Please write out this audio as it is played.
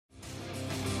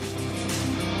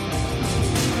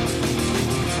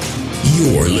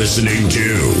You're listening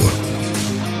to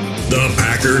the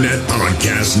Packernet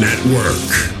Podcast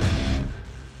Network.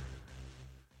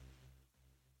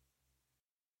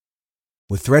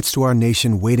 With threats to our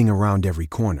nation waiting around every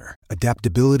corner,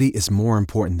 adaptability is more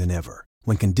important than ever.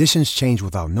 When conditions change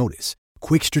without notice,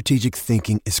 quick strategic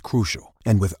thinking is crucial.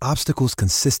 And with obstacles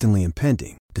consistently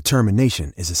impending,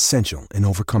 determination is essential in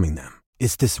overcoming them.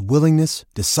 It's this willingness,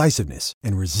 decisiveness,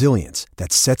 and resilience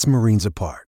that sets Marines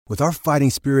apart. With our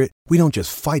fighting spirit, we don't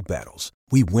just fight battles,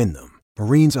 we win them.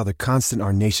 Marines are the constant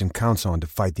our nation counts on to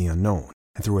fight the unknown.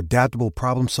 And through adaptable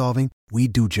problem solving, we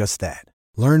do just that.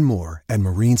 Learn more at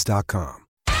marines.com.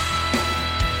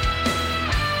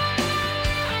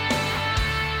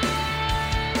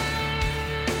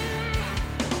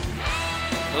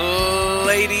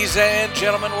 Ladies and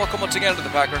gentlemen, welcome once again to the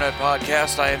Packernet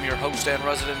Podcast. I am your host and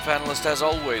resident panelist, as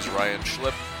always, Ryan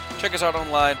Schlip. Check us out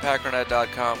online,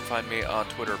 packernet.com. Find me on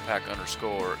Twitter,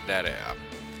 pack_daddy.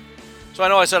 So I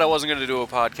know I said I wasn't going to do a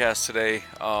podcast today.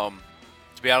 To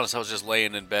be honest, I was just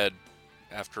laying in bed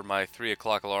after my 3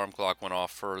 o'clock alarm clock went off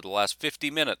for the last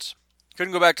 50 minutes.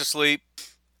 Couldn't go back to sleep,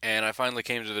 and I finally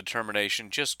came to the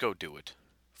determination, just go do it.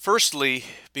 Firstly,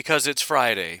 because it's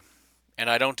Friday, and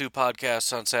I don't do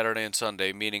podcasts on Saturday and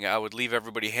Sunday, meaning I would leave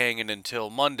everybody hanging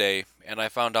until Monday, and I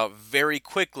found out very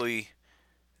quickly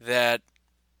that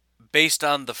based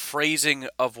on the phrasing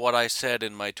of what I said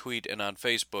in my tweet and on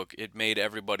Facebook, it made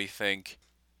everybody think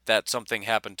that something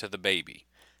happened to the baby.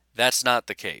 That's not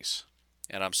the case,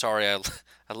 and I'm sorry I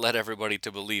led everybody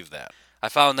to believe that. I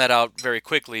found that out very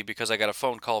quickly because I got a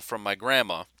phone call from my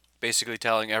grandma, basically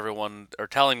telling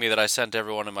me that I sent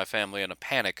everyone in my family in a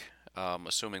panic,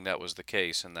 assuming that was the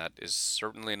case, and that is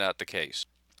certainly not the case.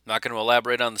 I'm not going to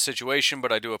elaborate on the situation,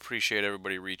 but I do appreciate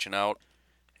everybody reaching out,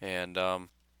 and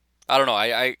I don't know,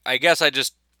 I guess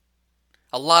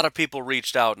a lot of people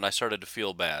reached out and I started to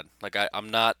feel bad. Like, I'm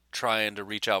not trying to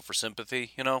reach out for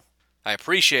sympathy, you know? I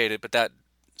appreciate it, but that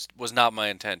was not my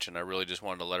intention. I really just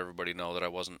wanted to let everybody know that I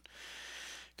wasn't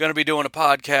going to be doing a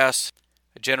podcast.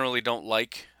 I generally don't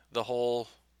like the whole,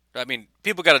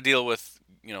 people got to deal with,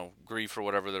 grief or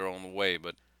whatever their own way,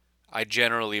 but I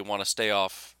generally want to stay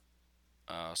off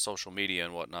social media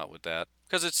and whatnot with that,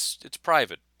 because it's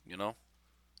private, and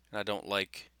I don't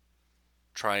like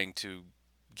trying to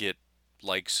get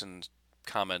likes and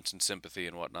comments and sympathy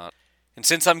and whatnot. And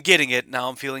since I'm getting it, now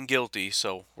I'm feeling guilty,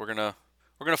 so we're gonna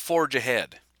forge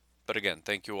ahead. But again,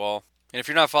 thank you all. And if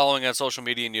you're not following on social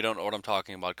media and you don't know what I'm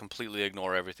talking about, completely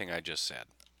ignore everything I just said,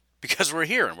 because we're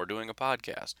here and we're doing a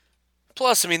podcast.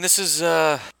 Plus, this is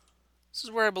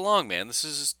where I belong, man. This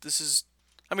is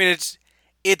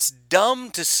it's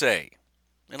dumb to say,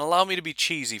 and allow me to be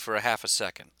cheesy for a half a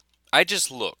second. I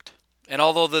just looked. And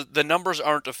although the numbers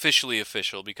aren't officially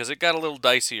official, because it got a little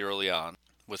dicey early on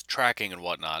with tracking and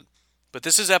whatnot, but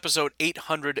this is episode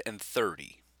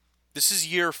 830. This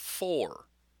is year 4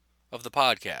 of the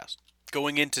podcast,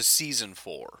 going into season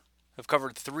 4. I've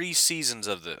covered 3 seasons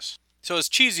of this. So as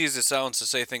cheesy as it sounds to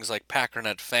say things like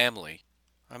Packernet family,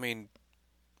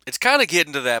 it's kind of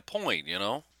getting to that point,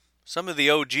 Some of the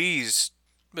OGs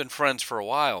been friends for a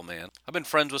while, man. I've been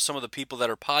friends with some of the people that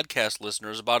are podcast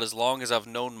listeners about as long as I've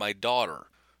known my daughter.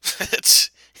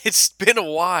 It's been a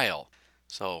while.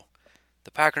 So,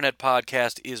 the Packernet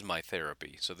Podcast is my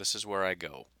therapy, so this is where I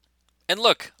go. And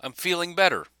look, I'm feeling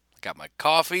better. I got my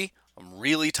coffee. I'm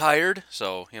really tired,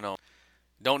 so,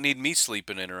 don't need me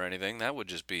sleeping in or anything. That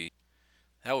would be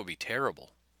terrible.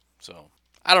 So,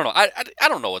 I don't know. I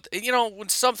don't know what, when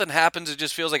something happens, it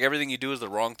just feels like everything you do is the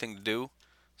wrong thing to do.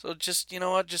 So just,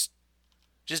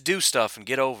 just do stuff and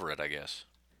get over it, I guess.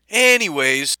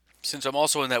 Anyways, since I'm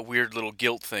also in that weird little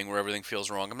guilt thing where everything feels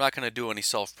wrong, I'm not going to do any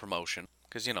self-promotion.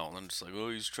 Because, I'm just like,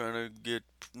 oh, he's trying to get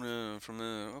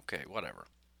okay, whatever.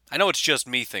 I know it's just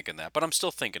me thinking that, but I'm still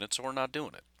thinking it, so we're not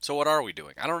doing it. So what are we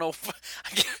doing? I don't know.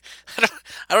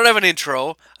 I don't have an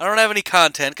intro. I don't have any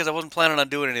content because I wasn't planning on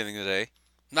doing anything today.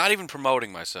 Not even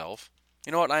promoting myself.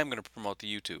 You know what? I am going to promote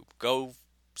the YouTube. Go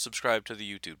subscribe to the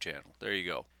YouTube channel. There you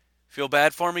go. Feel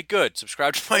bad for me? Good.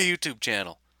 Subscribe to my YouTube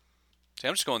channel. See,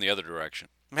 I'm just going the other direction.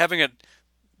 I'm having a...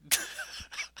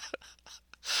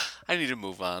 I need to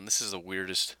move on. This is the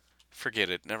weirdest. Forget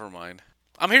it. Never mind.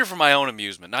 I'm here for my own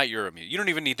amusement, not your amusement. You don't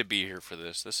even need to be here for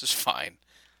this. This is fine.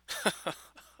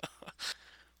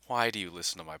 Why do you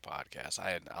listen to my podcast?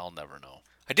 I'll never know.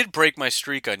 I did break my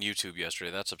streak on YouTube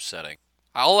yesterday. That's upsetting.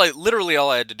 Literally all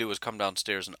I had to do was come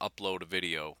downstairs and upload a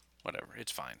video. Whatever.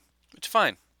 It's fine. It's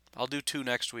fine. I'll do 2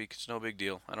 next week. It's no big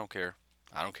deal. I don't care.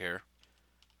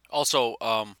 Also,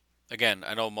 again,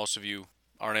 I know most of you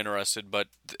aren't interested, but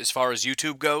as far as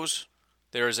YouTube goes,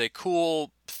 there is a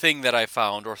cool thing that I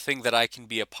found, or thing that I can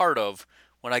be a part of,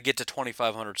 when I get to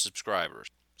 2,500 subscribers.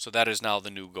 So that is now the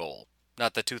new goal.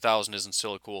 Not that 2,000 isn't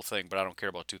still a cool thing, but I don't care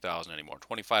about 2,000 anymore.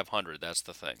 2,500, that's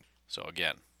the thing. So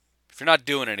again, if you're not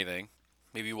doing anything,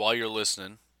 maybe while you're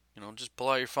listening, just pull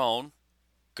out your phone,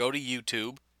 go to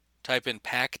YouTube, type in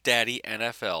Pack Daddy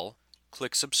NFL,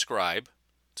 click subscribe.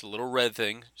 It's a little red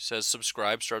thing, says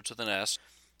subscribe, starts with an S.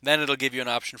 Then it'll give you an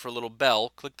option for a little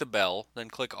bell. Click the bell, then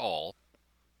click all,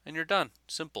 and you're done.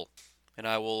 Simple. And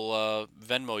I will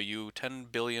Venmo you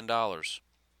 $10 billion.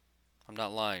 I'm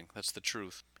not lying. That's the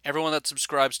truth. Everyone that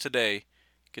subscribes today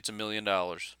gets $1 million.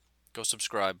 Go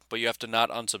subscribe. But you have to not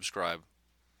unsubscribe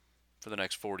for the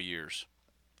next 40 years.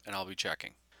 And I'll be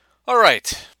checking. All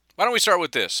right. Why don't we start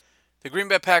with this? The Green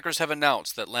Bay Packers have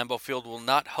announced that Lambeau Field will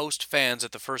not host fans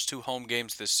at the first 2 home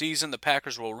games this season. The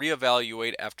Packers will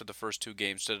reevaluate after the first 2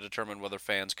 games to determine whether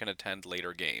fans can attend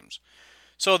later games.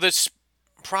 So this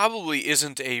probably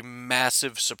isn't a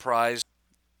massive surprise.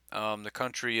 The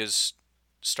country is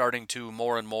starting to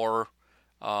more and more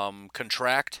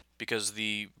contract because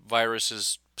the virus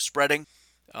is spreading.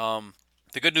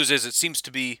 The good news is it seems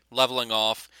to be leveling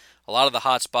off. A lot of the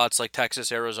hot spots like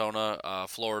Texas, Arizona,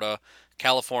 Florida,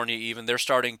 California even, they're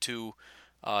starting to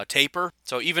taper.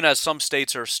 So even as some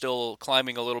states are still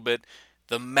climbing a little bit,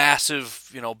 the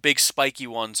massive, big spiky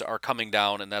ones are coming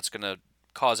down, and that's going to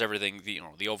cause everything,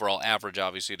 the overall average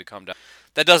obviously to come down.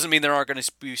 That doesn't mean there aren't going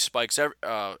to be spikes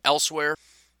elsewhere.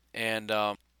 And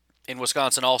in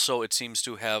Wisconsin also, it seems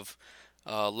to have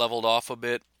leveled off a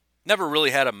bit. Never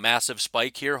really had a massive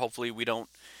spike here. Hopefully we don't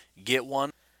get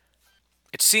one.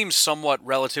 It seems somewhat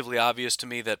relatively obvious to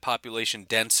me that population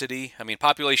density,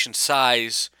 population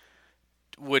size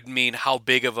would mean how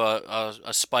big of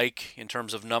a spike in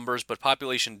terms of numbers, but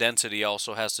population density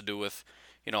also has to do with,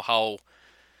 how,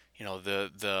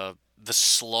 the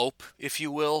slope, if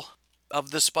you will,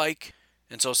 of the spike.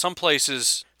 And so some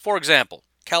places, for example,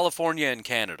 California and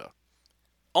Canada,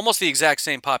 almost the exact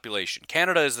same population.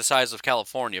 Canada is the size of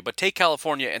California, but take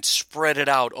California and spread it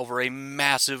out over a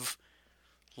massive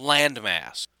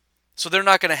landmass. So they're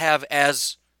not going to have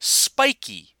as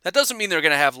spiky. That doesn't mean they're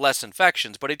going to have less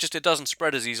infections, but it doesn't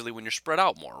spread as easily when you're spread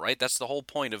out more, right? That's the whole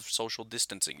point of social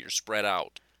distancing. You're spread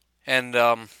out. And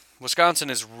Wisconsin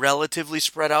is relatively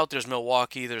spread out. There's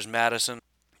Milwaukee, there's Madison,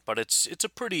 but it's a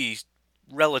pretty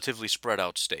relatively spread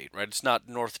out state, right? It's not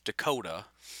North Dakota,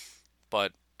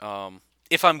 but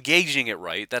if I'm gauging it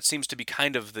right, that seems to be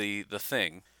kind of the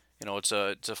thing. It's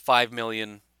a 5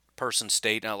 million person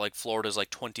state, not like Florida's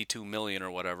like 22 million or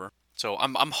whatever. So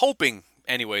I'm hoping,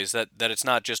 anyways, that it's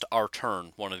not just our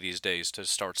turn one of these days to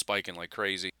start spiking like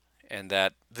crazy, and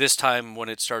that this time when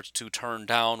it starts to turn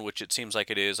down, which it seems like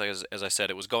it is, as I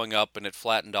said, it was going up and it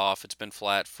flattened off. It's been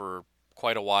flat for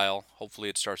quite a while. Hopefully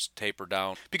it starts to taper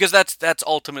down, because that's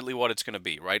ultimately what it's going to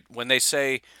be, right? When they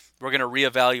say we're going to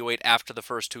reevaluate after the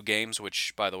first 2 games,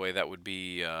 which, by the way, that would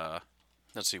be,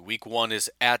 let's see, week 1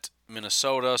 is at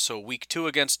Minnesota, so week 2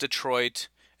 against Detroit,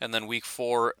 and then week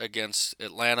 4 against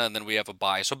Atlanta, and then we have a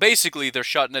bye. So basically they're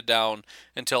shutting it down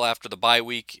until after the bye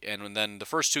week, and then the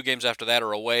first 2 games after that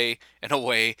are away and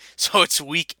away. So it's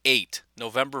week 8.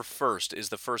 November 1st is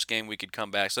the first game we could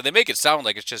come back. So they make it sound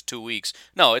like it's just 2 weeks.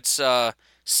 No, it's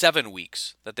 7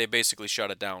 weeks that they basically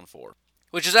shut it down for.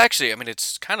 Which is actually,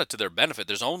 it's kind of to their benefit.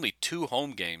 There's only 2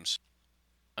 home games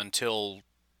until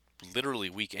literally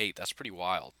week 8. That's pretty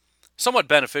wild. Somewhat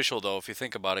beneficial, though, if you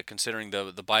think about it, considering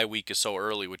the bye week is so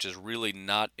early, which is really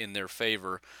not in their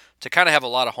favor, to kind of have a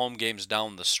lot of home games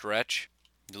down the stretch.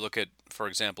 You look at, for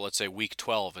example, let's say week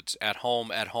 12. It's at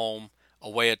home,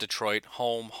 away at Detroit,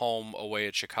 home, away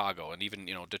at Chicago. And even,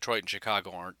 Detroit and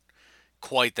Chicago aren't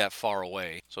quite that far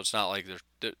away. So it's not like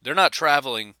they're not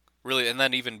traveling, really. And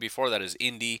then even before that is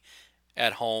Indy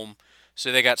at home.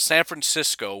 So they got San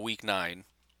Francisco week 9.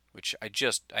 Which I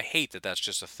hate that that's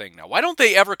just a thing now. Why don't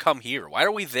they ever come here? Why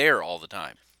are we there all the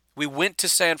time? We went to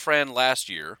San Fran last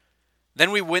year.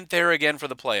 Then we went there again for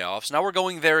the playoffs. Now we're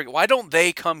going there. Why don't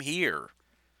they come here?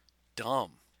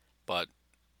 Dumb. But,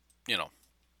 it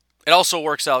also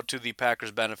works out to the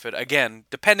Packers' benefit. Again,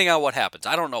 depending on what happens.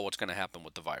 I don't know what's going to happen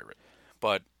with the virus.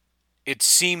 But it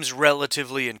seems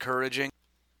relatively encouraging.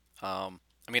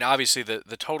 Obviously,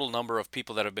 the total number of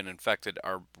people that have been infected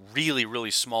are really,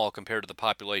 really small compared to the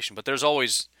population. But there's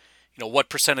always, what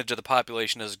percentage of the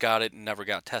population has got it and never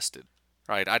got tested,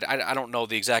 right? I don't know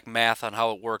the exact math on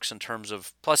how it works in terms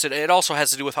of... Plus, it also has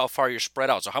to do with how far you're spread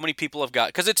out. So how many people have got...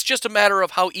 Because it's just a matter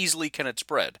of how easily can it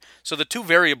spread. So the 2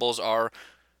 variables are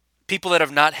people that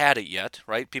have not had it yet,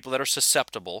 right? People that are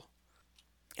susceptible.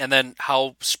 And then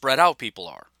how spread out people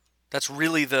are. That's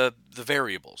really the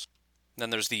variables. Then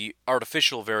there's the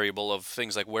artificial variable of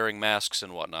things like wearing masks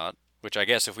and whatnot, which I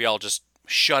guess if we all just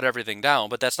shut everything down,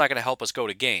 but that's not going to help us go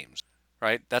to games,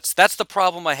 right? That's the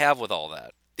problem I have with all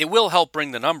that. It will help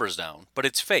bring the numbers down, but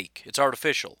it's fake. It's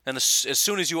artificial. And as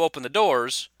soon as you open the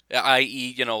doors,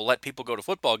 i.e., let people go to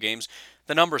football games,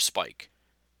 the numbers spike.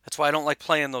 That's why I don't like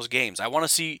playing those games. I want to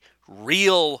see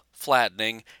real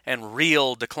flattening and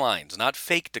real declines, not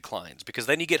fake declines, because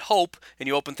then you get hope and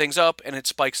you open things up and it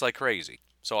spikes like crazy.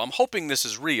 So I'm hoping this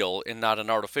is real and not an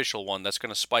artificial one that's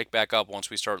going to spike back up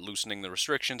once we start loosening the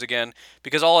restrictions again,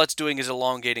 because all that's doing is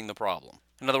elongating the problem.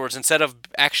 In other words, instead of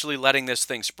actually letting this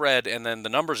thing spread and then the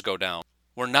numbers go down,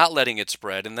 we're not letting it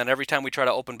spread, and then every time we try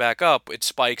to open back up, it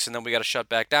spikes, and then we got to shut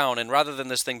back down. And rather than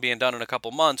this thing being done in a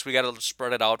couple months, we got to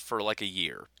spread it out for like a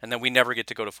year, and then we never get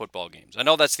to go to football games. I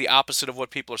know that's the opposite of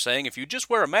what people are saying. If you just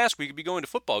wear a mask, we could be going to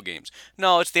football games.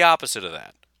 No, it's the opposite of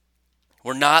that.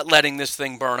 We're not letting this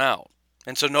thing burn out.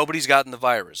 And so nobody's gotten the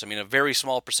virus. I mean, a very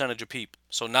small percentage of people.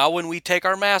 So now when we take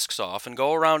our masks off and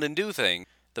go around and do things,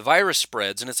 the virus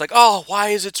spreads, and it's like, oh, why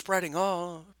is it spreading?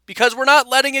 Oh, because we're not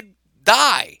letting it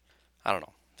die. I don't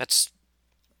know.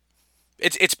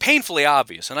 It's painfully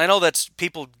obvious, and I know that's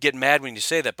people get mad when you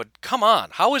say that, but come on,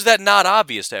 how is that not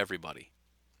obvious to everybody?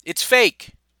 It's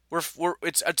fake.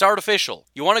 It's artificial.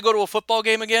 You want to go to a football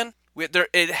game again?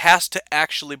 It has to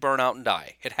actually burn out and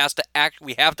die.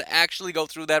 We have to actually go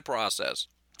through that process.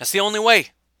 That's the only way.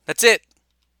 That's it.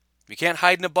 You can't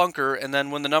hide in a bunker, and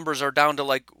then when the numbers are down to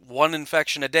like 1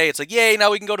 infection a day, it's like, yay,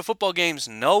 now we can go to football games.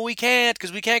 No, we can't,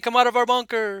 because we can't come out of our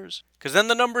bunkers. Because then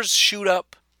the numbers shoot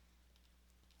up.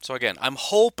 So again, I'm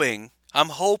hoping,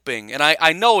 and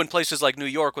I know in places like New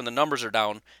York, when the numbers are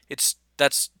down,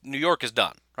 New York is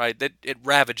done, right? It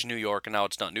ravaged New York, and now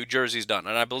it's done. New Jersey's done.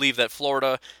 And I believe that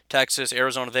Florida, Texas,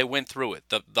 Arizona, they went through it.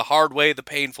 The hard way, the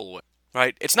painful way,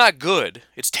 right? It's not good.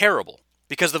 It's terrible.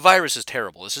 Because the virus is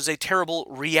terrible. This is a terrible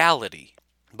reality.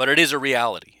 But it is a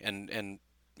reality. And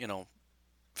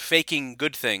faking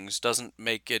good things doesn't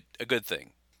make it a good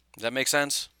thing. Does that make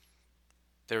sense?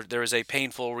 There is a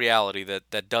painful reality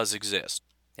that does exist.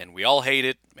 And we all hate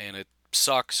it, and it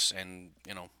sucks, and,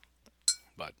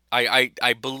 But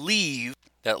I believe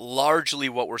that largely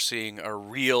what we're seeing are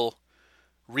real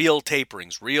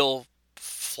taperings, real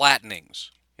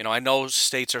flattenings. I know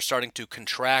states are starting to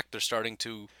contract. They're starting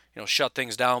to shut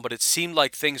things down, but it seemed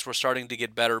like things were starting to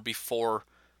get better before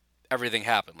everything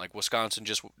happened. Like Wisconsin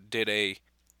just did a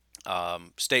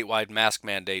statewide mask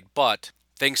mandate, but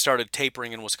things started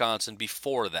tapering in Wisconsin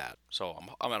before that. So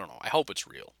I don't know. I hope it's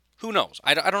real. Who knows?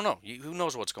 I don't know. Who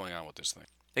knows what's going on with this thing?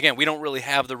 Again, we don't really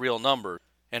have the real number,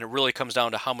 and it really comes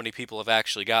down to how many people have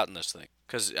actually gotten this thing.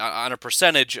 Because on a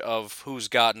percentage of who's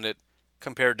gotten it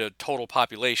compared to total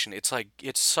population, it's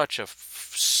such a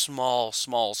small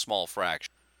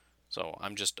fraction. So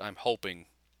I'm hoping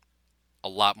a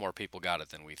lot more people got it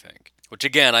than we think. Which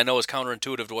again, I know is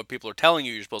counterintuitive to what people are telling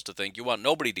you you're supposed to think. You want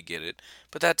nobody to get it,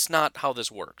 but that's not how this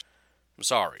works. I'm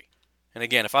sorry. And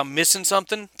again, if I'm missing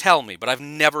something, tell me, but I've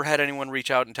never had anyone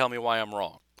reach out and tell me why I'm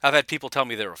wrong. I've had people tell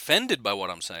me they're offended by what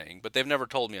I'm saying, but they've never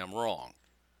told me I'm wrong.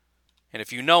 And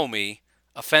if you know me,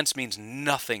 offense means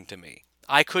nothing to me.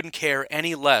 I couldn't care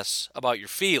any less about your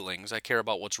feelings. I care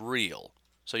about what's real.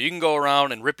 So you can go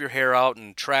around and rip your hair out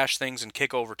and trash things and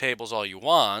kick over tables all you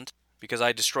want, because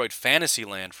I destroyed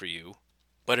Fantasyland for you,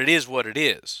 but it is what it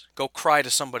is. Go cry to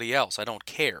somebody else. I don't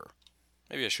care.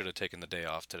 Maybe I should have taken the day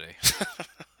off today.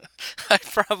 I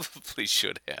probably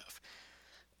should have.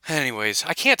 Anyways,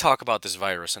 I can't talk about this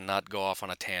virus and not go off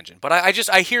on a tangent, but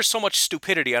I hear so much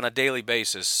stupidity on a daily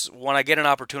basis. When I get an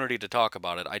opportunity to talk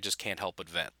about it, I just can't help but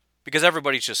vent. Because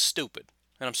everybody's just stupid.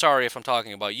 And I'm sorry if I'm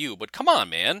talking about you, but come on,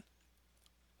 man.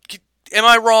 Am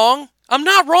I wrong? I'm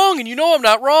not wrong, and you know I'm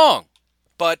not wrong.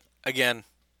 But, again,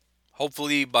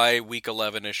 hopefully by week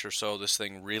 11-ish or so, this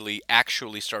thing really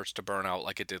actually starts to burn out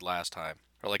like it did last time.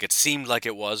 Or like it seemed like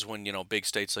it was when, big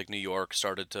states like New York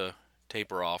started to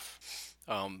taper off.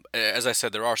 As I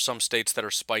said, there are some states that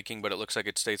are spiking, but it looks like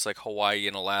it's states like Hawaii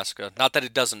and Alaska. Not that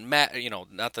it doesn't matter,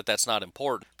 not that that's not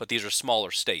important, but these are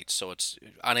smaller states. So it's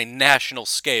on a national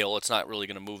scale, it's not really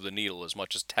going to move the needle as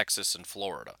much as Texas and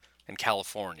Florida and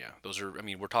California. Those are,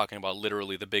 we're talking about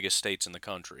literally the biggest states in the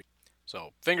country.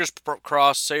 So fingers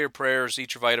crossed, say your prayers,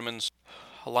 eat your vitamins,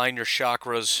 align your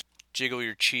chakras, jiggle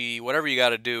your chi, whatever you got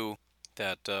to do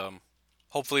that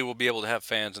hopefully we'll be able to have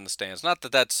fans in the stands. Not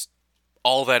that that's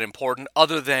all that important,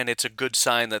 other than it's a good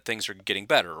sign that things are getting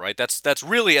better, right? That's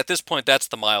really, at this point, that's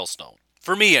the milestone.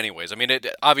 For me, anyways.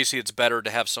 Obviously it's better to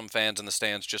have some fans in the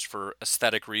stands just for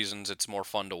aesthetic reasons. It's more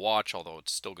fun to watch, although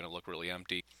it's still going to look really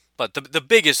empty. But the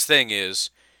biggest thing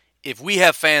is if we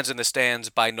have fans in the stands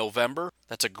by November,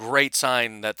 that's a great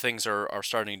sign that things are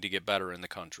starting to get better in the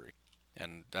country.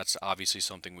 And that's obviously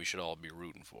something we should all be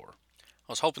rooting for.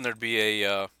 I was hoping there'd be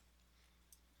a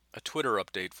Twitter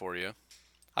update for you.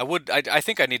 I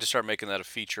think I need to start making that a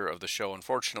feature of the show.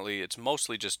 Unfortunately, it's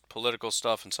mostly just political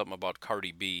stuff and something about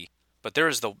Cardi B. But there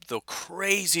is the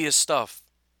craziest stuff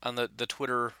on the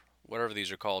Twitter, whatever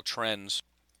these are called, trends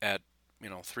at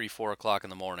 3, 4 o'clock in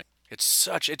the morning. It's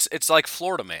like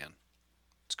Florida Man.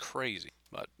 It's crazy,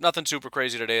 but nothing super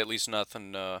crazy today. At least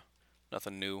nothing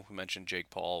new. We mentioned Jake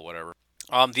Paul, whatever.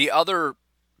 The other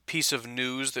piece of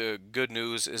news, the good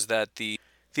news, is that the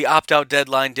opt-out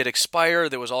deadline did expire.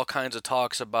 There was all kinds of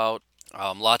talks about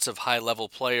lots of high-level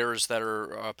players that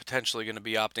are potentially going to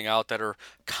be opting out, that are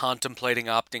contemplating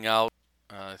opting out.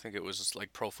 I think it was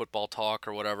like Pro Football Talk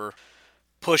or whatever,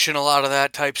 pushing a lot of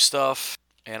that type stuff.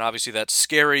 And obviously that's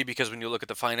scary because when you look at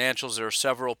the financials, there are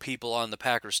several people on the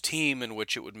Packers team in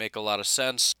which it would make a lot of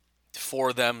sense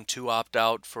for them to opt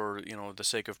out for, the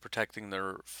sake of protecting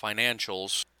their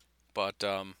financials. But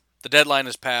the deadline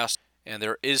has passed, and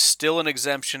there is still an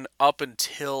exemption up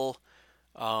until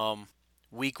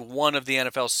week 1 of the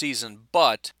NFL season,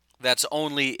 but that's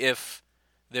only if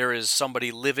there is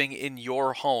somebody living in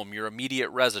your home, your immediate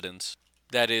residence,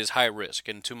 that is high risk.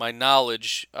 And to my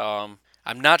knowledge,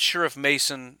 I'm not sure if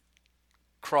Mason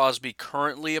Crosby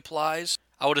currently applies.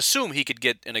 I would assume he could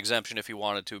get an exemption if he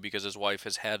wanted to because his wife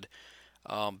has had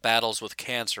battles with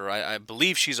cancer. I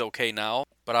believe she's okay now,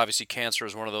 but obviously cancer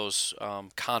is one of those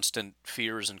constant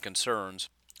fears and concerns.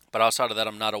 But outside of that,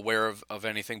 I'm not aware of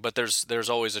anything. But there's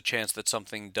always a chance that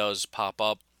something does pop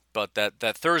up. But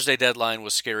that Thursday deadline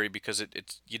was scary because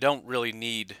you don't really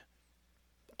need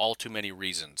all too many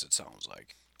reasons, it sounds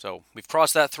like. So we've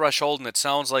crossed that threshold, and it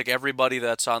sounds like everybody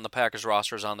that's on the Packers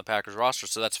roster is on the Packers roster.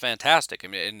 So that's fantastic. I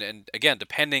mean, and again,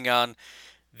 depending on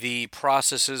the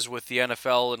processes with the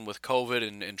NFL and with COVID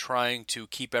and trying to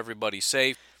keep everybody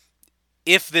safe,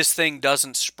 if this thing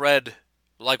doesn't spread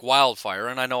like wildfire,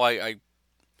 and I know I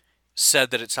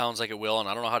said that it sounds like it will, and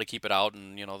I don't know how to keep it out,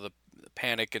 and the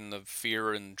panic and the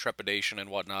fear and trepidation and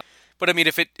whatnot. But I mean,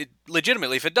 if it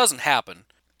legitimately, if it doesn't happen,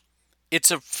 it's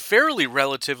a fairly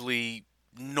relatively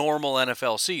normal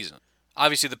NFL season.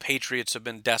 Obviously, the Patriots have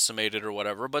been decimated or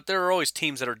whatever, but there are always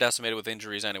teams that are decimated with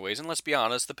injuries anyways, and let's be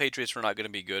honest, the Patriots are not going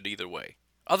to be good either way.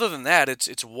 Other than that,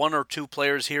 it's 1 or 2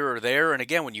 players here or there, and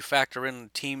again, when you factor in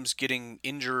teams getting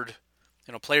injured,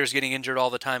 players getting injured all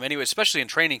the time anyway, especially in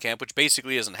training camp, which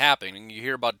basically isn't happening. You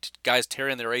hear about guys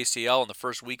tearing their ACL in the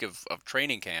first week of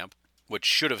training camp, which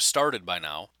should have started by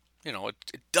now.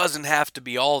 It doesn't have to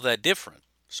be all that different.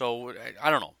 So, I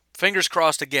don't know. Fingers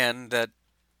crossed again that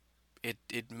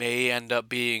it may end up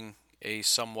being a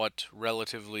somewhat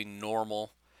relatively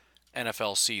normal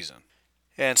NFL season.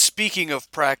 And speaking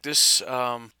of practice,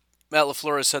 Matt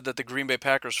LaFleur has said that the Green Bay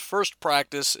Packers' first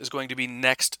practice is going to be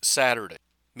next Saturday,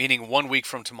 meaning 1 week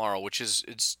from tomorrow, which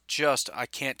it's just, I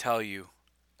can't tell you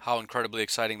how incredibly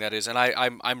exciting that is. And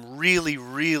I'm really,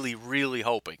 really, really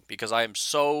hoping, because I am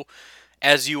so,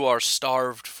 as you are,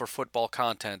 starved for football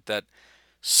content, that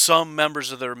some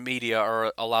members of their media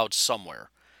are allowed somewhere.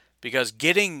 Because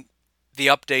getting the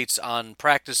updates on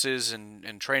practices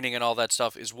and training and all that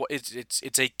stuff is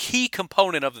it's a key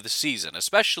component of the season,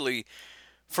 especially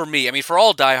for me. I mean, for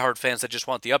all diehard fans that just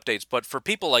want the updates, but for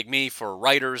people like me, for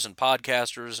writers and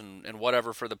podcasters and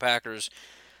whatever for the Packers,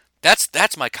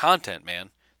 that's my content,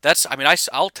 man.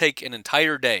 I'll take an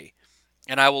entire day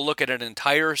and I will look at an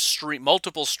entire stream,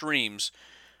 multiple streams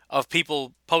of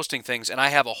people posting things, and I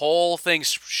have a whole thing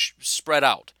spread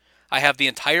out. I have the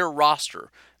entire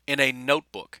roster in a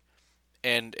notebook,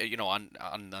 and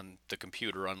on the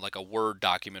computer, on like a Word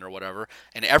document or whatever,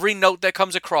 and every note that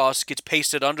comes across gets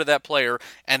pasted under that player,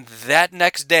 and that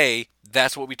next day,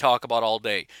 that's what we talk about all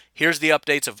day. Here's the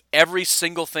updates of every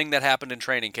single thing that happened in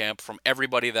training camp from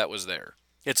everybody that was there.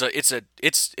 It's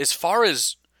as far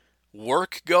as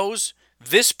work goes,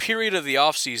 this period of the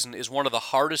off season is one of the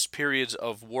hardest periods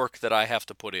of work that I have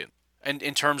to put in. And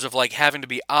in terms of like having to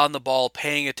be on the ball,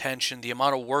 paying attention, the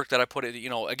amount of work that I put in,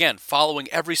 again, following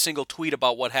every single tweet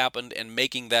about what happened and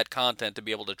making that content to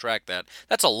be able to track that,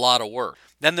 that's a lot of work.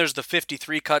 Then there's the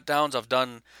 53 cut downs. I've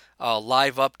done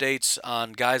live updates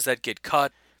on guys that get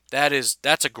cut.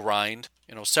 That's a grind.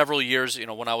 Several years,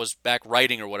 when I was back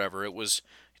writing or whatever, it was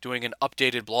doing an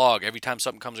updated blog. Every time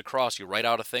something comes across, you write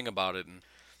out a thing about it, and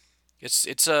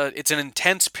it's an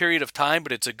intense period of time,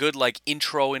 but it's a good like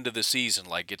intro into the season.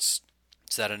 Like it's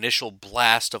that initial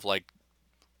blast of like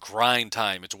grind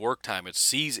time. It's work time. It's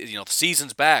season. The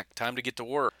season's back. Time to get to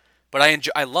work. But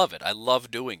I love it. I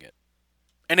love doing it.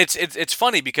 And it's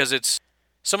funny because it's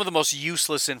some of the most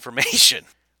useless information,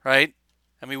 right?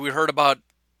 I mean, we heard about,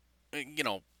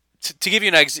 to give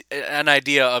you an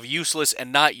idea of useless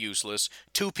and not useless,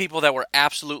 two people that were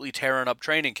absolutely tearing up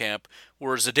training camp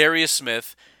were Zadarius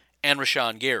Smith and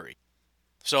Rashawn Gary.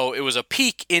 So it was a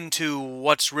peek into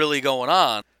what's really going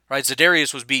on, right?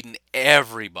 Zadarius was beating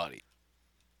everybody.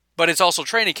 But it's also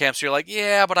training camp, so you're like,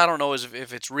 yeah, but I don't know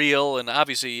if it's real, and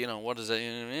obviously, what is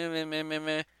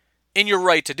that? And you're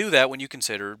right to do that when you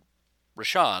consider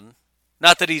Rashawn.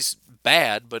 Not that he's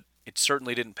bad, but it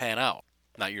certainly didn't pan out.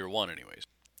 Not year one, anyways.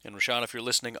 And Rashawn, if you're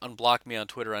listening, unblock me on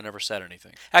Twitter. I never said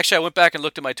anything. Actually, I went back and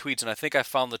looked at my tweets, and I think I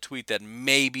found the tweet that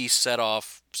maybe set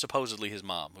off, supposedly, his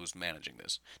mom, who's managing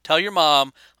this. Tell your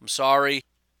mom, I'm sorry.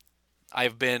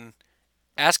 I've been,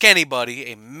 ask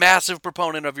anybody, a massive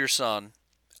proponent of your son.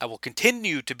 I will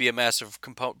continue to be a massive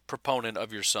proponent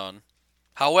of your son.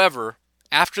 However,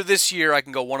 after this year, I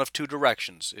can go one of two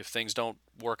directions if things don't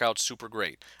work out super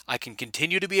great. I can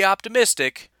continue to be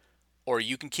optimistic, or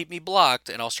you can keep me blocked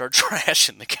and I'll start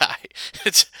trashing the guy.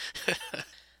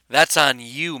 That's on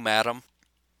you, madam.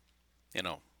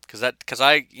 Because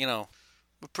I'm a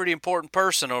pretty important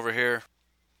person over here.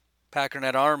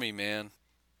 Packernet Army, man.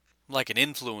 I'm like an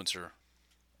influencer.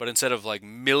 But instead of like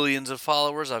millions of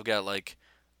followers, I've got like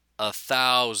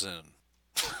 1,000.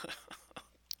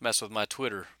 Mess with my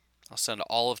Twitter. I'll send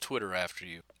all of Twitter after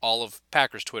you. All of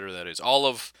Packers Twitter, that is. All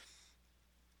of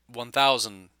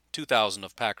 1,000, 2,000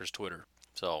 of Packers Twitter.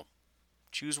 So,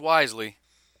 choose wisely.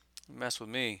 Mess with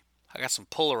me. I got some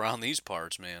pull around these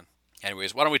parts, man.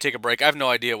 Anyways, why don't we take a break? I have no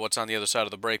idea what's on the other side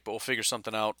of the break, but we'll figure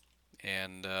something out.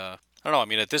 And, I don't know. I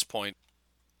mean, at this point,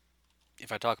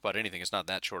 if I talk about anything, it's not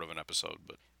that short of an episode.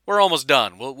 But we're almost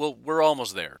done. We're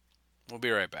almost there. We'll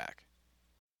be right back.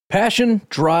 Passion,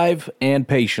 drive, and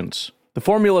patience. The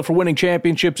formula for winning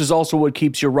championships is also what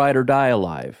keeps your ride or die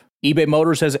alive. eBay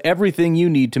Motors has everything you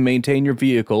need to maintain your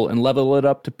vehicle and level it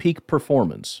up to peak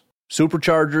performance.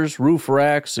 Superchargers, roof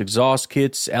racks, exhaust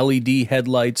kits, LED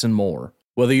headlights, and more.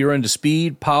 Whether you're into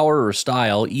speed, power, or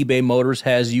style, eBay Motors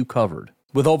has you covered.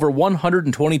 With over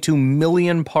 122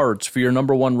 million parts for your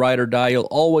number one ride or die, you'll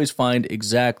always find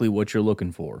exactly what you're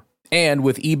looking for. And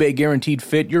with eBay Guaranteed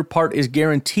Fit, your part is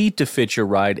guaranteed to fit your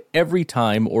ride every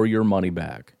time or your money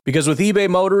back. Because with eBay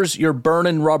Motors, you're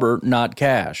burning rubber, not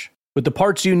cash. With the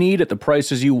parts you need at the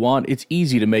prices you want, it's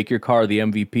easy to make your car the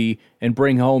MVP and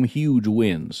bring home huge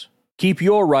wins. Keep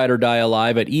your ride or die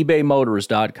alive at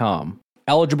ebaymotors.com.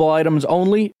 Eligible items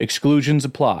only, exclusions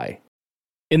apply.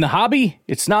 In the hobby,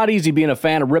 it's not easy being a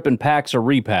fan of ripping packs or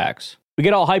repacks. We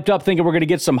get all hyped up thinking we're going to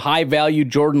get some high-value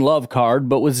Jordan Love card,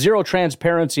 but with zero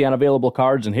transparency on available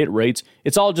cards and hit rates,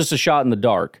 it's all just a shot in the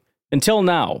dark. Until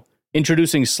now,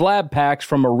 introducing slab packs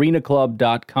from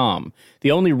arenaclub.com,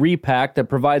 the only repack that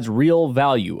provides real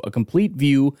value, a complete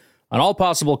view on all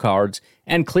possible cards,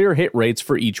 and clear hit rates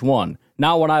for each one.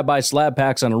 Now when I buy slab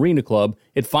packs on Arena Club,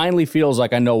 it finally feels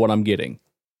like I know what I'm getting.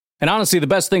 And honestly, the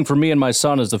best thing for me and my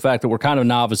son is the fact that we're kind of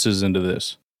novices into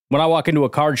this. When I walk into a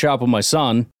card shop with my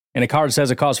son, and a card says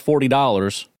it costs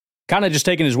 $40, kind of just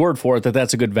taking his word for it that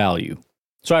that's a good value.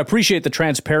 So I appreciate the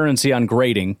transparency on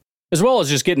grading, as well as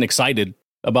just getting excited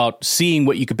about seeing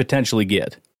what you could potentially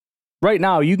get. Right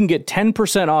now, you can get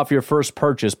 10% off your first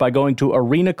purchase by going to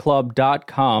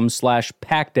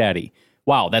arenaclub.com/packdaddy.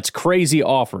 Wow, that's crazy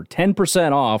offer.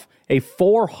 10% off a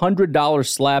 $400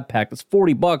 slab pack. That's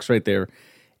 $40 right there.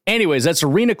 Anyways, that's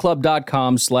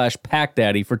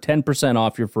arenaclub.com/packdaddy for 10%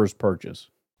 off your first purchase.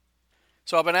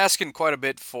 So I've been asking quite a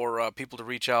bit for people to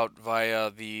reach out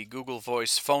via the Google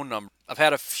Voice phone number. I've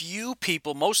had a few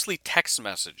people, mostly text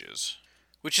messages,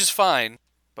 which is fine,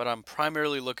 but I'm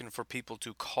primarily looking for people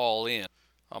to call in.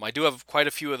 I do have quite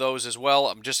a few of those as well.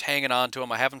 I'm just hanging on to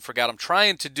them. I haven't forgot. I'm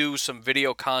trying to do some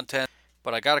video content,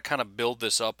 but I got to kind of build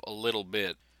this up a little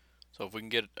bit. So if we can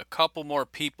get a couple more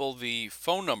people, the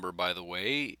phone number, by the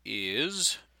way,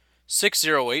 is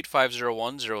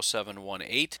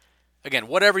 608-501-0718. Again,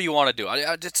 whatever you want to do.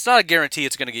 It's not a guarantee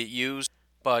it's going to get used,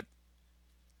 but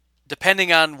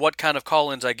depending on what kind of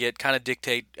call-ins I get, kind of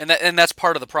dictate, and that's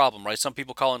part of the problem, right? Some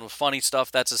people call in with funny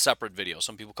stuff, that's a separate video.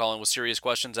 Some people call in with serious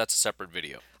questions, that's a separate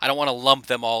video. I don't want to lump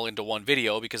them all into one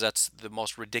video because that's the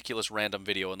most ridiculous random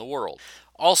video in the world.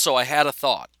 Also, I had a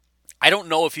thought. I don't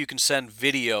know if you can send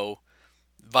video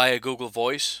via Google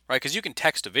Voice, right? Because you can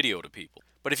text a video to people.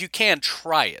 But if you can,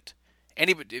 try it.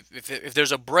 If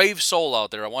there's a brave soul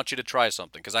out there, I want you to try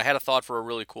something, because I had a thought for a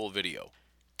really cool video.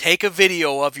 Take a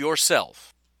video of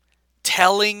yourself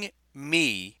telling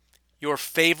me your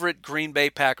favorite Green Bay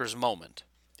Packers moment.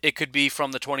 It could be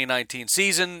from the 2019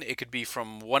 season. It could be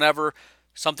from whenever.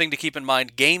 Something to keep in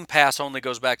mind, Game Pass only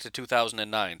goes back to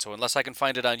 2009. So unless I can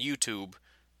find it on YouTube,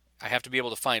 I have to be able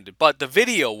to find it. But the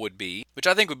video would be, which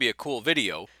I think would be a cool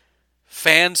video,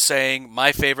 fans saying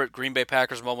my favorite Green Bay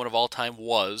Packers moment of all time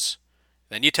was,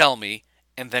 then you tell me,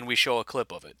 and then we show a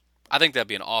clip of it. I think that'd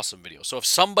be an awesome video. So if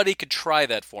somebody could try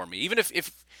that for me, even if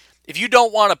you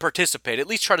don't want to participate, at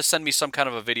least try to send me some kind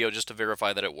of a video just to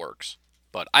verify that it works.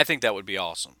 But I think that would be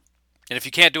awesome. And if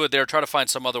you can't do it there, try to find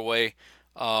some other way.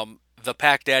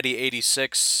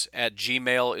 ThePackDaddy86 at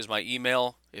Gmail is my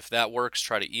email. If that works,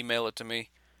 try to email it to me.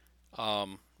 I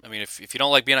mean, if you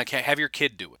don't like being on camera, have your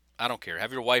kid do it. I don't care.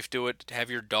 Have your wife do it. Have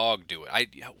your dog do it.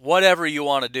 Whatever you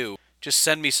want to do, just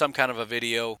send me some kind of a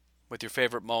video with your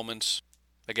favorite moments.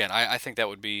 Again, I think that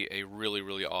would be a really,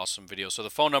 really awesome video. So the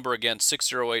phone number, again,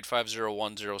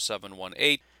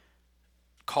 608-501-0718.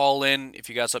 Call in if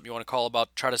you got something you want to call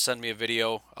about. Try to send me a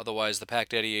video. Otherwise,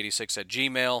 thePackDaddy86 at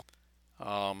Gmail.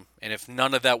 And if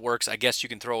none of that works, I guess you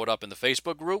can throw it up in the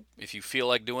Facebook group if you feel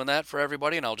like doing that for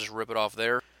everybody, and I'll just rip it off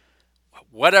there.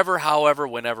 Whatever, however,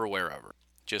 whenever, wherever.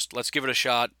 Just let's give it a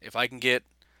shot. If I can get,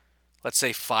 let's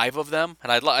say, 5 of them,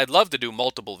 and I'd love to do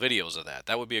multiple videos of that.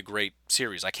 That would be a great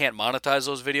series. I can't monetize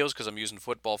those videos because I'm using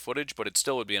football footage, but it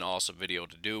still would be an awesome video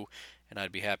to do, and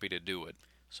I'd be happy to do it.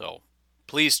 So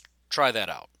please try that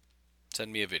out.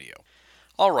 Send me a video.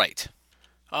 All right.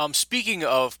 Speaking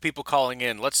of people calling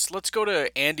in, let's go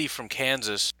to Andy from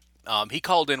Kansas. He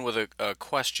called in with a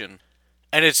question,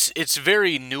 and it's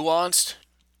very nuanced,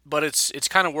 but it's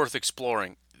kind of worth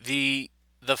exploring. The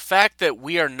fact that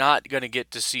we are not going to get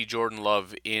to see Jordan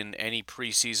Love in any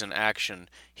preseason action,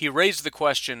 he raised the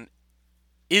question,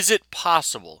 is it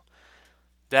possible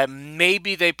that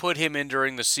maybe they put him in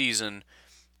during the season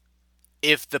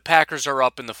if the Packers are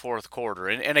up in the fourth quarter?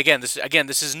 And again, this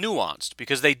is nuanced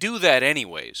because they do that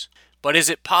anyways. But is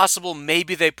it possible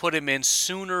maybe they put him in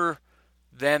sooner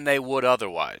than they would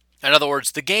otherwise? In other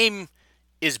words, the game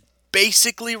is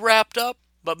basically wrapped up,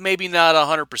 but maybe not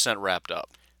 100% wrapped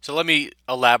up. So let me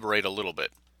elaborate a little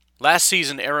bit. Last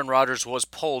season, Aaron Rodgers was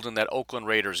pulled in that Oakland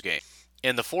Raiders game.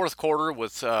 In the fourth quarter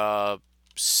with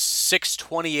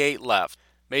 6:28 left,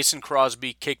 Mason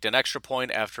Crosby kicked an extra point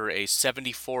after a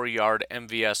 74-yard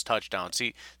MVS touchdown.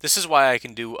 See, this is why I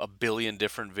can do a billion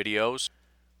different videos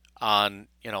on,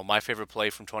 my favorite play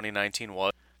from 2019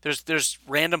 was. There's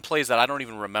random plays that I don't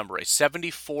even remember. A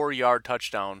 74-yard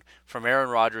touchdown from Aaron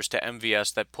Rodgers to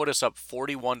MVS that put us up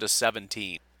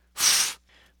 41-17.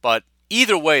 But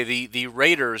either way, the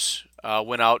Raiders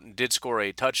went out and did score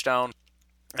a touchdown.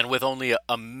 And with only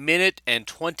a minute and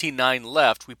 29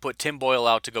 left, we put Tim Boyle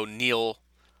out to go kneel,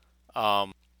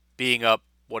 being up,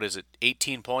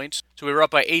 18 points? So we were up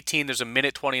by 18, there's a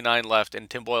minute 29 left, and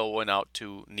Tim Boyle went out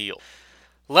to kneel.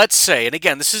 Let's say, and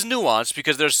again, this is nuanced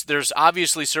because there's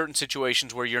obviously certain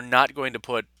situations where you're not going to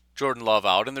put Jordan Love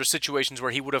out, and there's situations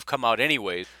where he would have come out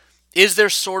anyways. Is there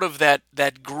sort of that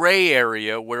gray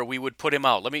area where we would put him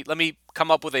out? Let me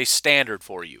come up with a standard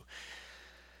for you.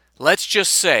 Let's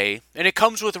just say, and it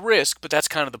comes with risk, but that's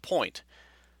kind of the point.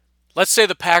 Let's say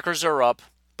the Packers are up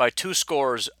by 2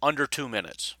 scores under 2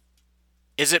 minutes.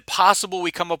 Is it possible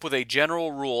we come up with a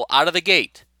general rule out of the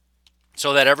gate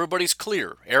so that everybody's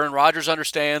clear? Aaron Rodgers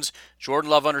understands,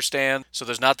 Jordan Love understands, so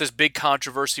there's not this big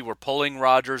controversy, we're pulling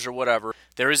Rodgers or whatever.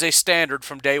 There is a standard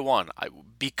from day one.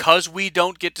 Because we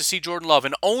don't get to see Jordan Love,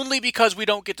 and only because we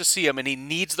don't get to see him, and he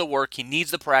needs the work, he needs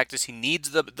the practice, he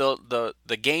needs the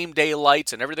game day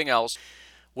lights and everything else,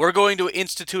 we're going to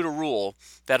institute a rule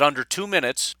that under 2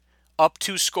 minutes, up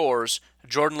 2 scores,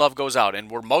 Jordan Love goes out. And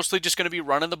we're mostly just going to be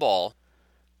running the ball,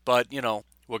 but,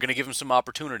 we're going to give him some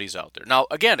opportunities out there. Now,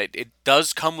 again, it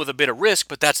does come with a bit of risk,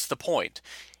 but that's the point.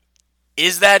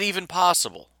 Is that even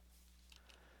possible?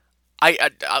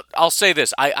 I'll say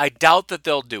this. I doubt that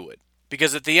they'll do it.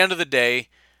 Because at the end of the day,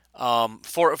 go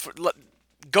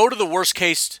to the worst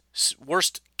case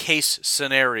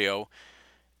scenario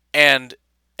and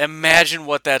imagine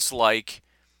what that's like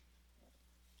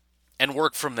and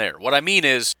work from there. What I mean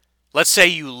is, let's say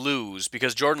you lose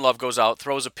because Jordan Love goes out,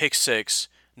 throws a pick 6.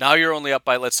 Now you're only up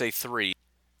by, let's say, 3.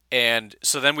 And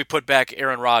so then we put back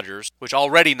Aaron Rodgers, which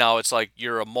already now it's like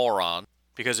you're a moron.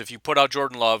 Because if you put out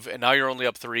Jordan Love and now you're only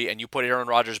up 3 and you put Aaron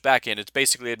Rodgers back in, it's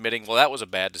basically admitting, well, that was a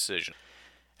bad decision.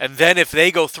 And then if they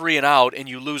go 3 and out and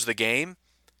you lose the game,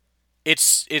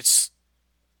 it's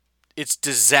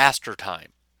disaster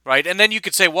time, right? And then you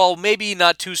could say, well, maybe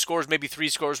not 2 scores, maybe 3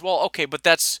 scores. Well, okay, but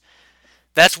that's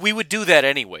we would do that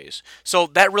anyways. So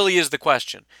that really is the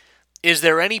question. Is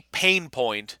there any pain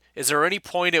point? Is there any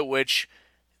point at which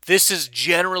this is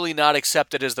generally not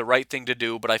accepted as the right thing to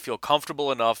do, but I feel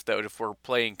comfortable enough that if we're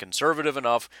playing conservative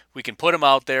enough, we can put him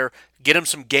out there, get him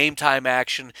some game time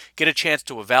action, get a chance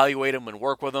to evaluate him and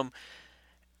work with him.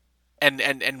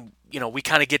 And we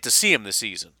kind of get to see him this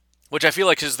season, which I feel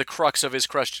like is the crux of his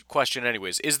question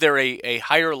anyways. Is there a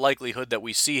higher likelihood that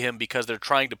we see him because they're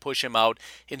trying to push him out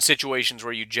in situations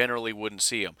where you generally wouldn't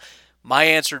see him? My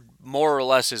answer more or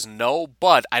less is no,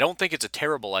 but I don't think it's a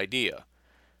terrible idea.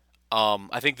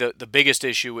 I think the biggest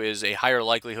issue is a higher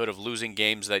likelihood of losing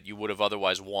games that you would have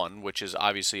otherwise won, which is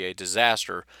obviously a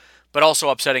disaster, but also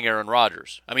upsetting Aaron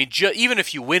Rodgers. I mean, even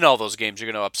if you win all those games,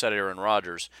 you're going to upset Aaron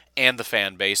Rodgers and the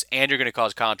fan base, and you're going to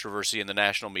cause controversy in the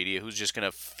national media, who's just going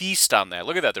to feast on that.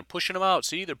 Look at that. They're pushing him out.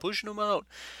 See, they're pushing him out.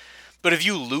 But if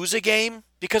you lose a game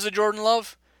because of Jordan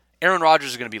Love, Aaron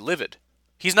Rodgers is going to be livid.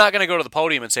 He's not going to go to the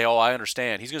podium and say, oh, I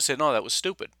understand. He's going to say, no, that was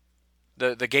stupid.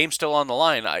 The game's still on the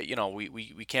line.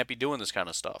 We can't be doing this kind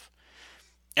of stuff.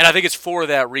 And I think it's for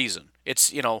that reason.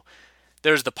 It's,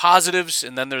 there's the positives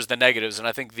and then there's the negatives, and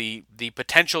I think the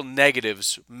potential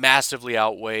negatives massively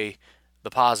outweigh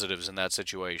the positives in that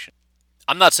situation.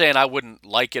 I'm not saying I wouldn't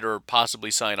like it or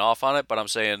possibly sign off on it, but I'm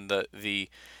saying the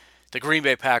Green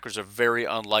Bay Packers are very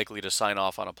unlikely to sign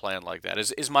off on a plan like that,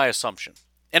 is my assumption.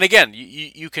 And again,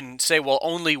 you can say, well,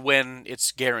 only when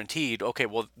it's guaranteed. Okay,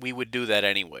 well, we would do that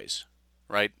anyways.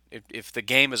 Right? If the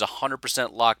game is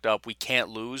 100% locked up, we can't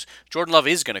lose, Jordan Love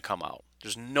is going to come out.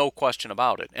 There's no question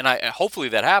about it. And hopefully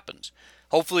that happens.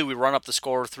 Hopefully we run up the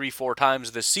score 3-4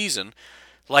 times this season,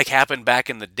 like happened back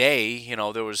in the day.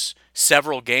 There was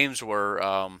several games where,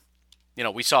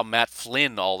 we saw Matt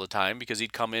Flynn all the time because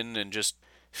he'd come in and just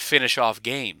finish off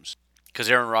games because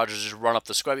Aaron Rodgers just run up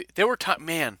the score. There were times,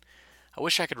 man, I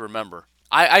wish I could remember.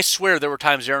 I swear there were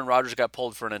times Aaron Rodgers got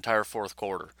pulled for an entire fourth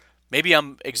quarter. Maybe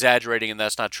I'm exaggerating and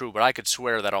that's not true, but I could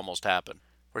swear that almost happened,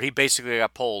 where he basically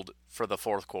got pulled for the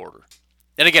fourth quarter.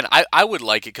 And again, I would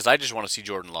like it because I just want to see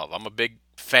Jordan Love. I'm a big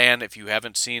fan. If you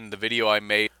haven't seen the video I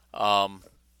made,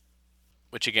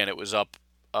 which again, it was up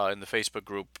in the Facebook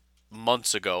group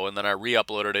months ago, and then I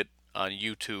re-uploaded it on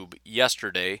YouTube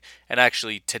yesterday, and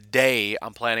actually today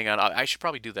I'm planning on, I should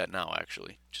probably do that now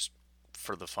actually, just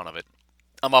for the fun of it.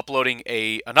 I'm uploading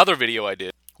another video I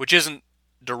did, which isn't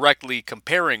directly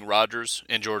comparing Rodgers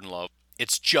and Jordan Love.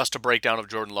 It's just a breakdown of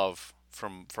Jordan Love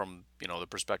from the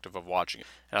perspective of watching it.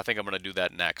 And I think I'm going to do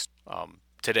that next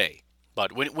today.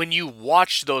 But when you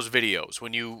watch those videos,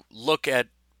 when you look at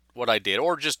what I did,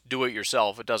 or just do it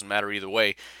yourself, it doesn't matter either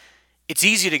way, it's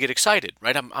easy to get excited,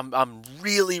 right? I'm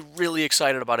really, really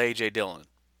excited about A.J. Dillon.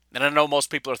 And I know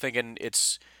most people are thinking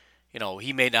it's,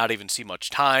 he may not even see much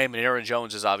time, and Aaron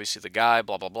Jones is obviously the guy,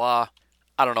 blah, blah, blah.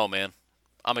 I don't know, man.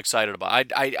 I'm excited about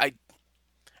it.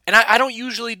 I don't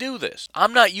usually do this.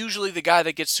 I'm not usually the guy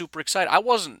that gets super excited. I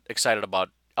wasn't excited about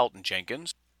Elgton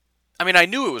Jenkins. I mean, I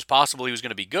knew it was possible he was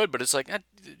going to be good, but it's like,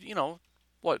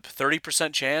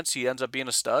 30% chance he ends up being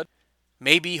a stud?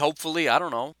 Maybe, hopefully, I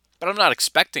don't know. But I'm not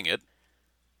expecting it.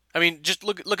 I mean, just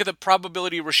look at the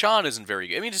probability Rashawn isn't very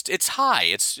good. I mean, it's high.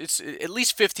 It's at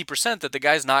least 50% that the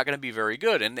guy's not going to be very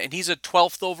good, and he's a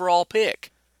 12th overall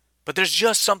pick. But there's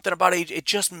just something about AJ. It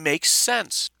just makes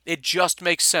sense. It just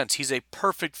makes sense. He's a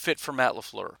perfect fit for Matt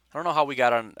LaFleur. I don't know how we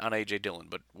got on A.J. Dillon,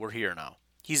 but we're here now.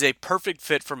 He's a perfect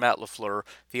fit for Matt LaFleur.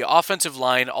 The offensive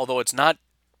line, although it's not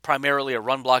primarily a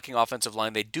run-blocking offensive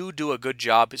line, they do a good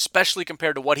job, especially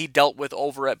compared to what he dealt with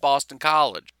over at Boston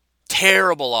College.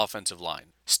 Terrible offensive line.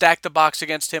 Stacked the box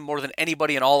against him more than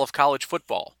anybody in all of college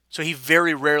football. So he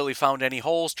very rarely found any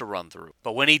holes to run through.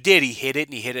 But when he did, he hit it,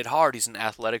 and he hit it hard. He's an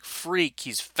athletic freak.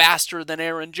 He's faster than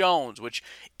Aaron Jones, which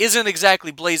isn't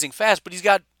exactly blazing fast, but he's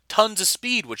got tons of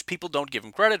speed, which people don't give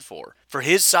him credit for. For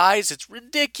his size, it's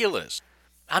ridiculous.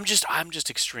 I'm just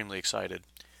extremely excited.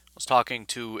 I was talking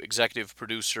to executive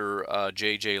producer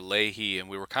J.J. Leahy, and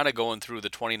we were kind of going through the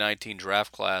 2019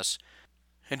 draft class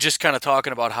and just kind of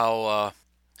talking about how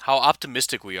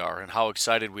optimistic we are and how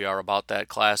excited we are about that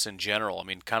class in general. I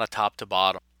mean, kind of top to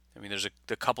bottom. I mean, there's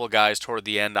a couple of guys toward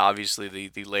the end, obviously,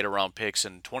 the later round picks.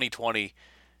 In 2020,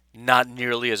 not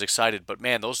nearly as excited. But,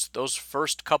 man, those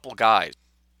first couple guys,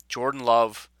 Jordan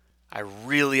Love, I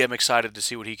really am excited to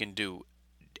see what he can do.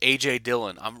 A.J.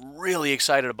 Dillon, I'm really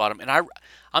excited about him. And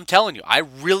I'm telling you, I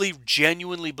really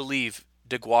genuinely believe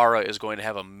DeGuara is going to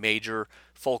have a major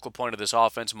focal point of this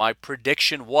offense. My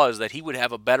prediction was that he would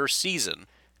have a better season,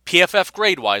 PFF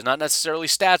grade-wise, not necessarily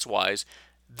stats-wise,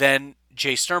 than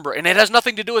Jace Sternberger. And it has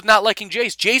nothing to do with not liking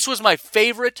Jace. Jace was my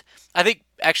favorite, I think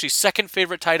actually second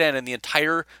favorite tight end in the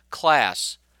entire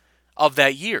class of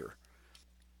that year.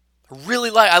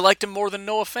 I liked him more than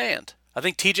Noah Fant. I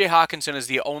think TJ Hawkinson is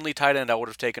the only tight end I would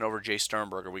have taken over Jace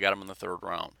Sternberger. We got him in the third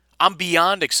round. I'm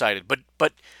beyond excited,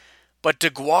 but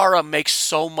DeGuara makes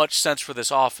so much sense for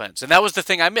this offense. And that was the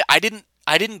thing I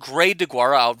I didn't grade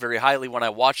DeGuara out very highly when I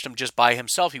watched him just by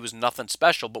himself. He was nothing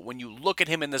special. But when you look at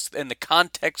him in the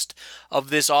context of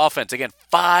this offense, again,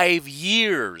 5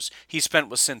 years he spent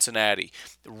with Cincinnati,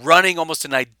 running almost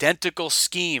an identical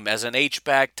scheme as an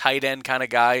H-back tight end kind of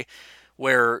guy,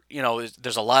 where,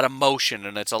 there's a lot of motion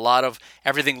and it's a lot of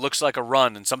everything looks like a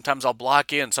run, and sometimes I'll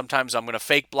block you and sometimes I'm going to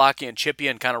fake block you and chip you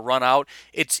and kind of run out.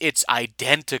 It's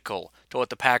identical to what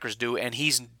the Packers do, and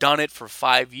he's done it for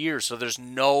 5 years. So there's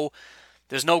no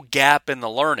gap in the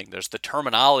learning. There's the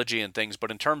terminology and things,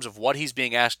 but in terms of what he's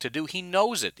being asked to do, he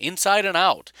knows it inside and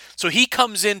out. So he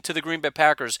comes into the Green Bay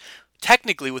Packers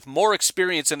technically with more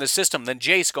experience in the system than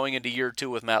Jace going into year 2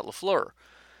 with Matt LaFleur.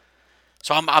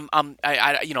 So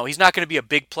he's not going to be a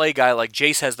big play guy like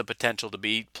Jace has the potential to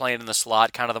be, playing in the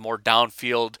slot, kind of the more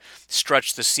downfield,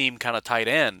 stretch the seam kind of tight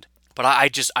end. But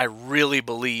I really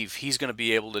believe he's going to